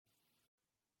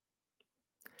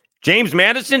James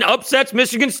Madison upsets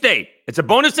Michigan State. It's a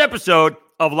bonus episode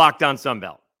of Locked On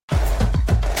Sunbelt.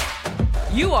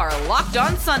 You are Locked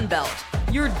On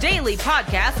Sunbelt, your daily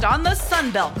podcast on the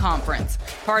Sunbelt Conference,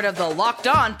 part of the Locked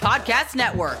On Podcast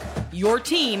Network, your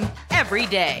team every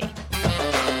day.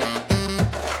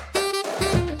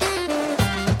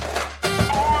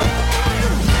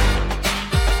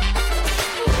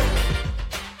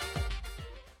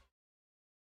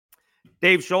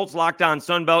 Dave Schultz, Locked On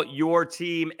Sunbelt, your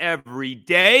team every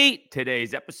day.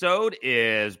 Today's episode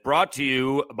is brought to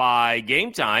you by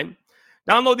Game Time.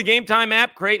 Download the Game Time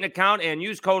app, create an account, and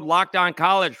use code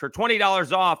LOCKEDONCollege for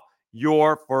 $20 off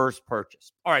your first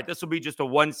purchase. All right, this will be just a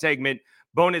one-segment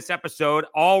bonus episode.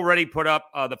 Already put up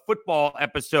the football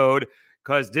episode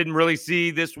because didn't really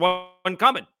see this one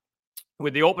coming.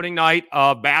 With the opening night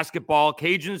of basketball,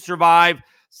 Cajuns survive.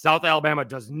 South Alabama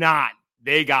does not.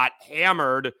 They got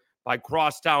hammered by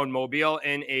Crosstown Mobile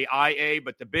in a IA.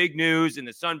 But the big news in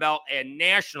the Sun Belt and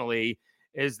nationally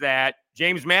is that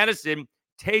James Madison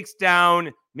takes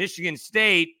down Michigan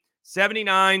State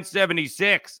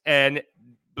 79-76. And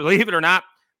believe it or not,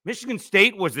 Michigan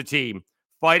State was the team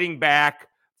fighting back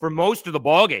for most of the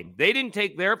ballgame. They didn't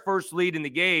take their first lead in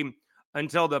the game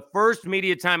until the first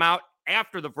media timeout,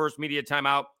 after the first media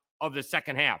timeout of the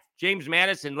second half. James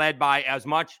Madison led by as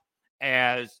much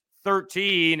as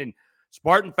 13, and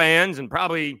Spartan fans and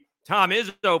probably Tom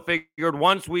Izzo figured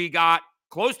once we got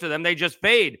close to them, they just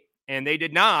fade, and they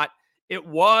did not. It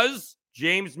was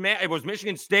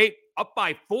Michigan State up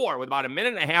by 4 with about a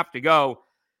minute and a half to go,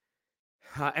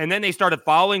 and then they started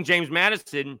following James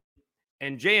Madison,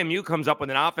 and JMU comes up with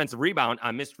an offensive rebound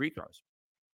on missed free throws.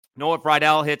 Noah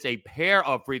Friedel hits a pair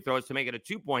of free throws to make it a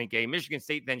 2-point game. Michigan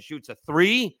State then shoots a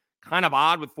 3, kind of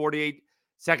odd with 48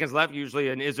 seconds left. Usually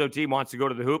an Izzo team wants to go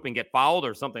to the hoop and get fouled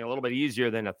or something a little bit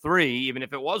easier than a 3, even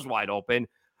if it was wide open.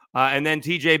 And then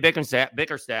TJ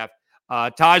Bickerstaff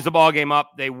ties the ball game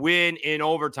up. They win in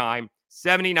overtime,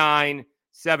 79-76.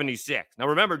 Now,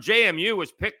 remember, JMU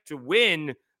was picked to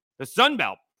win the Sun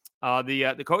Belt.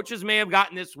 The coaches may have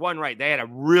gotten this one right. They had a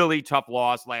really tough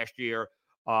loss last year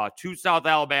to South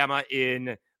Alabama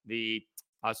in the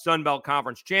Sun Belt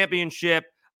Conference Championship.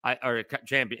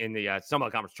 Champion in the Sun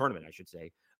Belt Conference tournament, I should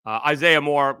say. Isaiah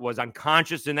Moore was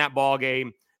unconscious in that ball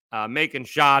game, making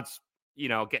shots,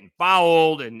 getting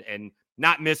fouled and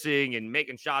not missing and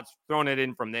making shots, throwing it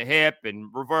in from the hip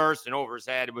and reverse and over his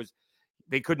head.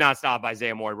 They could not stop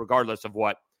Isaiah Moore, regardless of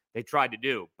what they tried to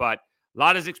do. But a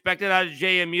lot is expected out of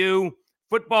JMU.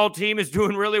 Football team is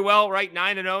doing really well, right?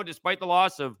 9-0, despite the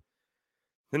loss of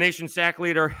the nation's sack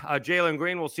leader, Jalen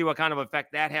Green. We'll see what kind of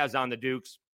effect that has on the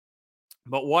Dukes.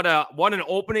 But what an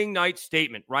opening night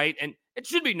statement, right? And it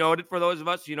should be noted for those of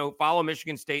us, who follow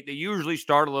Michigan State, they usually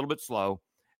start a little bit slow,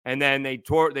 and then they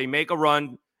make a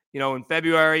run, in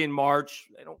February and March.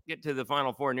 They don't get to the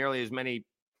Final Four nearly as many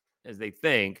as they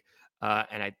think.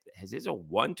 Has Izzo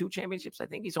won 2 championships? I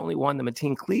think he's only won the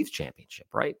Mateen Cleaves championship,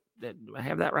 right? Do I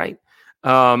have that right?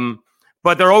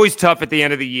 But they're always tough at the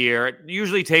end of the year. It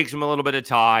usually takes them a little bit of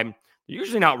time. They're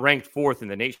usually not ranked 4th in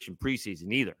the nation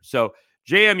preseason either. So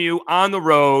JMU on the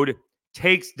road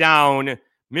takes down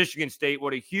Michigan State.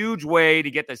 What a huge way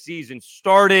to get the season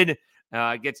started.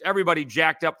 Gets everybody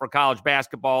jacked up for college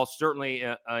basketball, certainly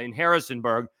in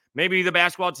Harrisonburg. Maybe the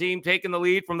basketball team taking the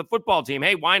lead from the football team.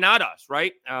 Hey, why not us,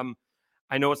 right?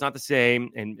 I know it's not the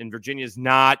same, and Virginia's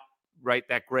not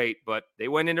that great, but they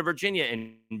went into Virginia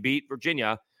and beat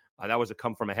Virginia. That was a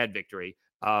come-from-ahead victory,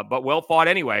 but well fought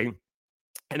anyway.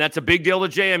 And that's a big deal to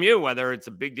JMU, whether it's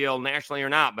a big deal nationally or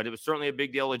not, but it was certainly a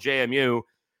big deal to JMU.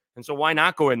 And so why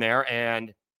not go in there?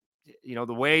 And, the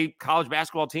way college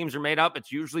basketball teams are made up, it's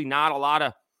usually not a lot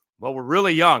of, we're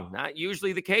really young. Not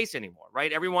usually the case anymore,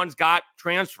 right? Everyone's got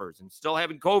transfers and still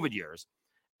having COVID years.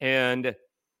 And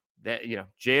that,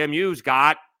 JMU's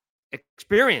got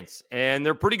experience and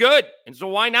they're pretty good. And so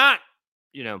why not,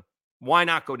 why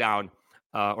not go down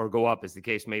or go up, as the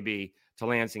case may be, to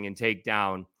Lansing and take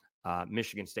down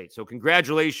Michigan State. So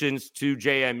congratulations to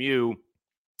JMU.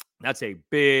 That's a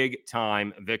big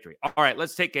time victory. All right,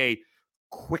 let's take a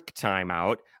quick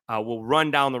timeout. We'll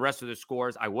run down the rest of the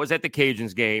scores. I was at the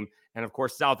Cajuns game, and of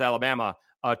course, South Alabama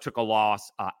took a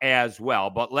loss as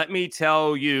well. But let me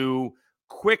tell you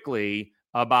quickly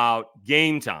about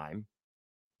Game Time.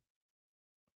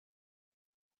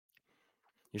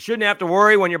 You shouldn't have to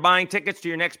worry when you're buying tickets to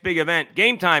your next big event.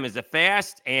 Game Time is a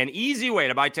fast and easy way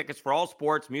to buy tickets for all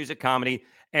sports, music, comedy,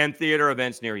 and theater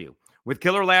events near you. With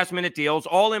killer last-minute deals,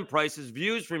 all-in prices,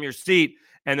 views from your seat,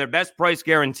 and their best price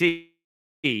guarantee,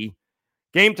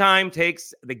 Game Time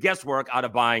takes the guesswork out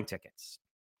of buying tickets.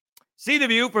 See the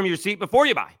view from your seat before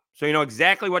you buy. so you know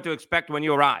exactly what to expect when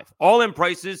you arrive. All-in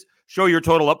prices show your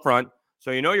total up front,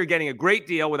 so you know you're getting a great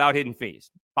deal without hidden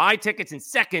fees. Buy tickets in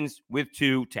seconds with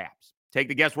 2 taps. Take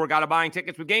the guesswork out of buying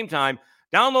tickets with Game Time.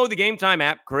 Download the Game Time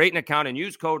app, create an account, and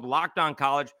use code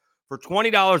LOCKEDONCollege for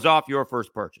 $20 off your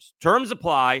first purchase. Terms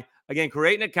apply. Again,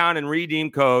 create an account and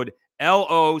redeem code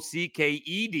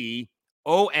LOCKEDONCOLLEGE.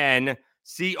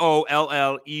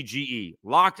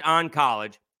 Locked On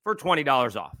College for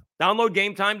 $20 off. Download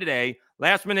Game Time today.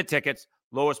 Last-minute tickets,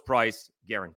 lowest price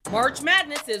guaranteed. March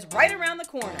Madness is right around the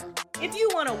corner. If you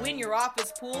want to win your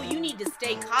office pool, you need to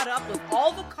stay caught up with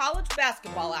all the college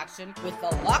basketball action with the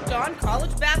Locked On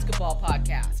College Basketball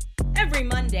Podcast. Every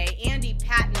Monday, Andy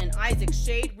Patton and Isaac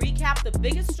Shade recap the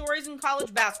biggest stories in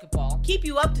college basketball, keep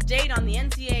you up to date on the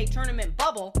NCAA tournament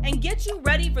bubble, and get you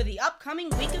ready for the upcoming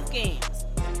week of games.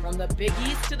 From the Big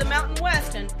East to the Mountain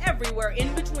West and everywhere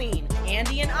in between,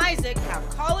 Andy and Isaac have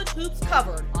college hoops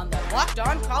covered on the Locked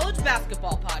On College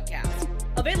Basketball Podcast.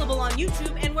 Available on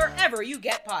YouTube and wherever you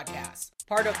get podcasts.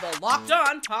 Part of the Locked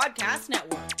On Podcast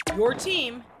Network. Your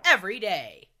team every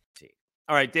day.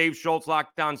 All right, Dave Schultz,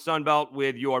 Locked On Sunbelt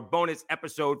with your bonus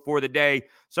episode for the day.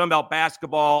 Sunbelt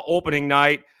basketball opening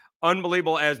night.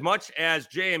 Unbelievable. As much as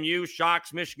JMU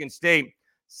shocks Michigan State,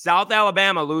 South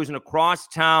Alabama losing a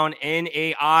crosstown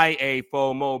NAIA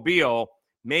foe Mobile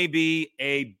may be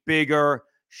a bigger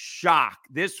shock.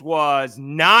 This was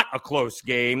not a close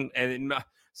game. And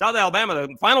South Alabama,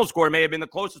 the final score may have been the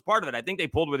closest part of it. I think they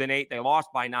pulled within 8. They lost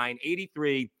by 9,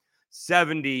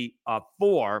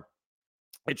 83-74.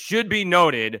 It should be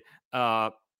noted,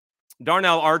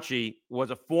 Darnell Archie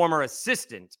was a former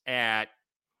assistant at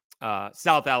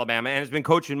South Alabama and has been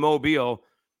coaching Mobile,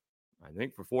 I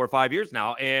think, for 4 or 5 years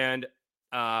now. And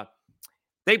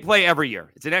they play every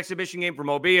year. It's an exhibition game for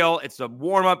Mobile. It's a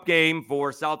warm-up game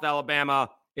for South Alabama.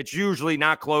 It's usually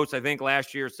not close. I think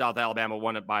last year South Alabama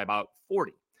won it by about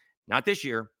 40. Not this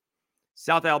year.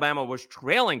 South Alabama was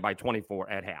trailing by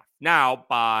 24 at half. Now,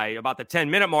 by about the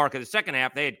 10-minute mark of the second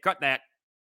half, they had cut that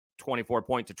 24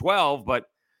 point to 12, but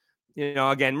you know,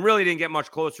 again, really didn't get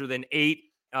much closer than 8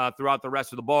 throughout the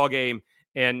rest of the ball game,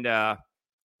 and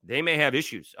they may have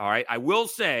issues. All right, I will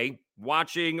say,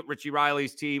 watching Richie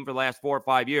Riley's team for the last 4 or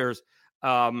 5 years,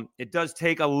 it does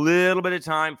take a little bit of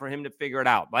time for him to figure it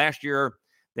out. Last year,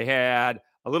 they had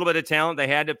a little bit of talent; they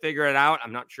had to figure it out.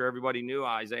 I'm not sure everybody knew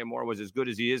Isaiah Moore was as good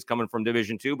as he is coming from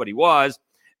Division II, but he was,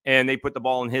 and they put the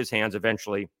ball in his hands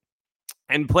eventually,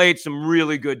 and played some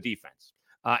really good defense.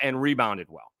 And rebounded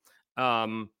well.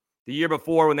 The year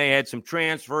before, when they had some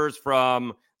transfers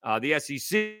from the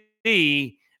SEC,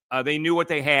 they knew what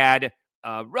they had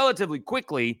relatively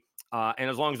quickly. And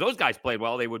as long as those guys played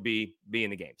well, they would be in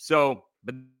the game. So,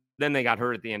 but then they got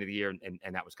hurt at the end of the year,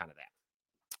 and that was kind of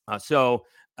that. So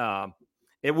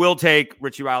it will take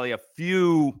Richie Riley a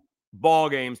few ball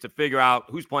games to figure out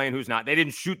who's playing, who's not. They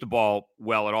didn't shoot the ball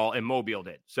well at all, and Mobile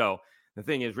did. So the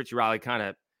thing is, Richie Riley kind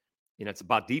of, you know, it's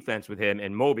about defense with him,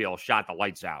 and Mobile shot the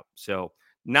lights out. So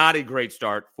not a great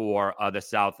start for the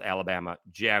South Alabama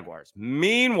Jaguars.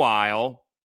 Meanwhile,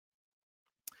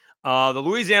 the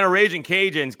Louisiana Raging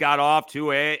Cajuns got off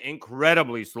to an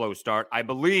incredibly slow start. I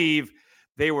believe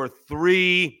they were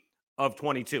 3 of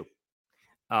 22.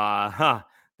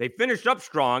 They finished up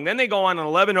strong. Then they go on an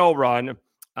 11-0 run.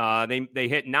 They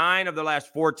hit 9 of their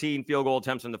last 14 field goal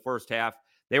attempts in the first half.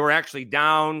 They were actually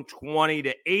down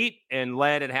 20-8 and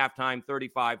led at halftime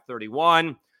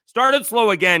 35-31. Started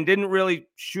slow again. Didn't really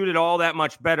shoot it all that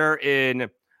much better in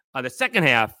the second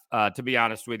half, to be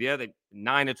honest with you. The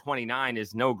 9-29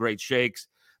 is no great shakes.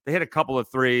 They hit a couple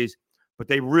of threes, but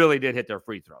they really did hit their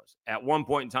free throws. At one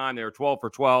point in time, they were 12 for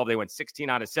 12. They went 16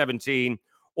 out of 17.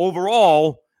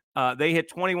 Overall, they hit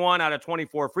 21 out of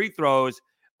 24 free throws.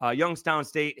 Youngstown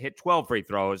State hit 12 free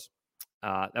throws.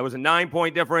 That was a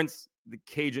 9-point difference. The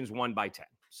Cajuns won by 10.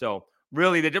 So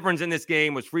really the difference in this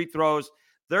game was free throws.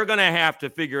 They're going to have to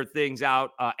figure things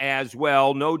out as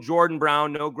well. No Jordan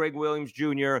Brown, no Greg Williams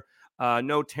Jr.,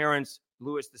 no Terrence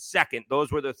Lewis II.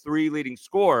 Those were the 3 leading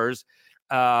scorers.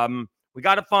 We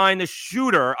got to find the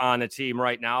shooter on the team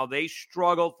right now. They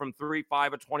struggled from 3,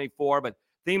 5 of 24, but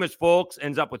Themis Folks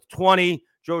ends up with 20.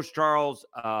 Joe Charles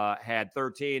had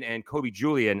 13, and Kobe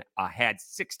Julian had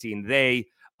 16. They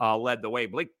led the way.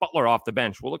 Blake Butler off the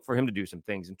bench. We'll look for him to do some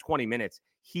things. In 20 minutes,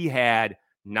 he had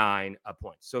 9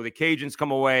 points. So the Cajuns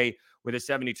come away with a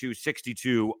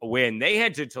 72-62 win. They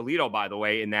head to Toledo, by the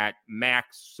way, in that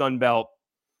Max Sunbelt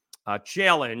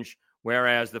Challenge,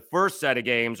 whereas the first set of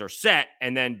games are set,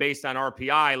 and then based on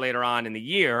RPI later on in the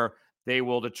year, they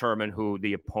will determine who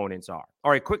the opponents are. All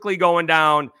right, quickly going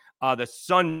down the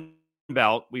Sun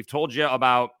Belt. We've told you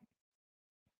about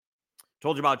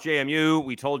Told you about JMU.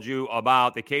 We told you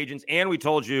about the Cajuns, and we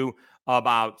told you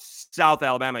about South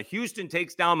Alabama. Houston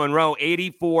takes down Monroe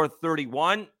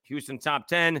 84-31. Houston top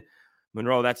 10.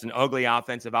 Monroe, that's an ugly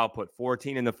offensive output.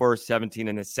 14 in the first, 17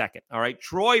 in the second. All right.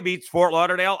 Troy beats Fort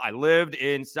Lauderdale. I lived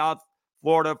in South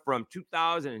Florida from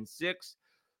 2006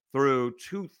 through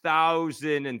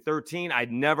 2013.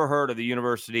 I'd never heard of the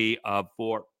University of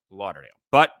Fort Lauderdale,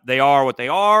 but they are what they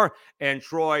are. And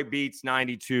Troy beats them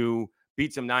 92-47.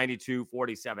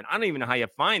 I don't even know how you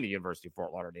find the University of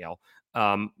Fort Lauderdale.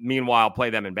 Meanwhile, play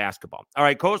them in basketball. All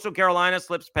right. Coastal Carolina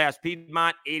slips past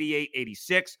Piedmont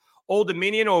 88-86. Old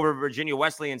Dominion over Virginia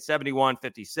Wesleyan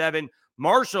 71-57.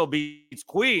 Marshall beats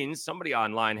Queens. Somebody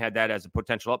online had that as a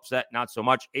potential upset. Not so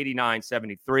much.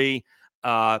 89-73.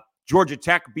 Georgia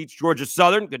Tech beats Georgia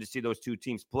Southern. Good to see those two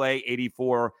teams play.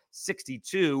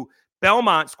 84-62.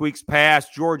 Belmont squeaks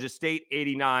past Georgia State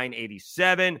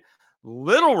 89-87.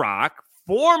 Little Rock,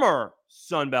 former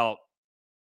Sunbelt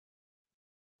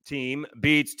team,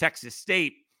 beats Texas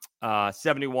State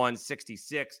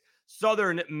 71-66.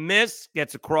 Southern Miss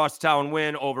gets a crosstown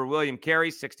win over William Carey,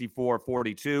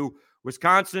 64-42.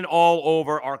 Wisconsin all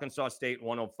over Arkansas State,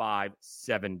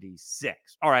 105-76.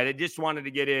 All right, I just wanted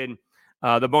to get in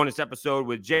the bonus episode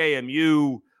with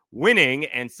JMU winning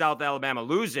and South Alabama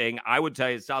losing. I would tell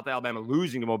you South Alabama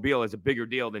losing to Mobile is a bigger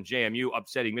deal than JMU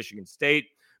upsetting Michigan State,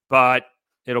 but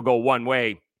it'll go one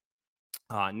way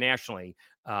nationally.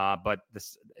 But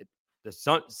the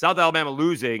South Alabama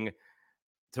losing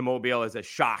to Mobile is a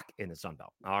shock in the Sun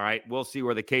Belt. All right. We'll see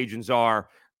where the Cajuns are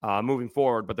moving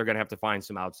forward, but they're going to have to find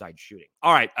some outside shooting.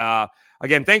 All right.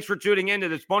 Again, thanks for tuning in to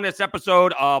this bonus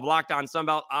episode of Locked On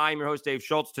Sunbelt. I'm your host, Dave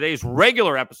Schultz. Today's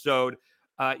regular episode,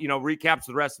 recaps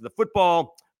the rest of the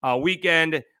football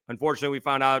weekend. Unfortunately, we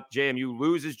found out JMU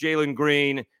loses Jalen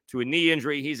Green to a knee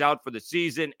injury. He's out for the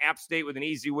season. App State with an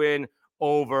easy win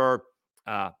over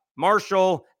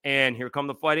Marshall, and here come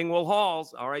the Fighting Will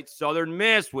Halls. All right, Southern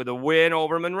Miss with a win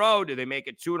over Monroe. Do they make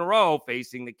it 2 in a row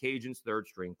facing the Cajuns'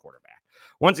 third-string quarterback?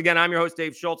 Once again, I'm your host,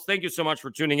 Dave Schultz. Thank you so much for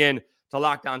tuning in to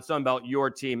Locked On Sunbelt, your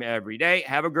team every day.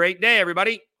 Have a great day,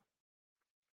 everybody.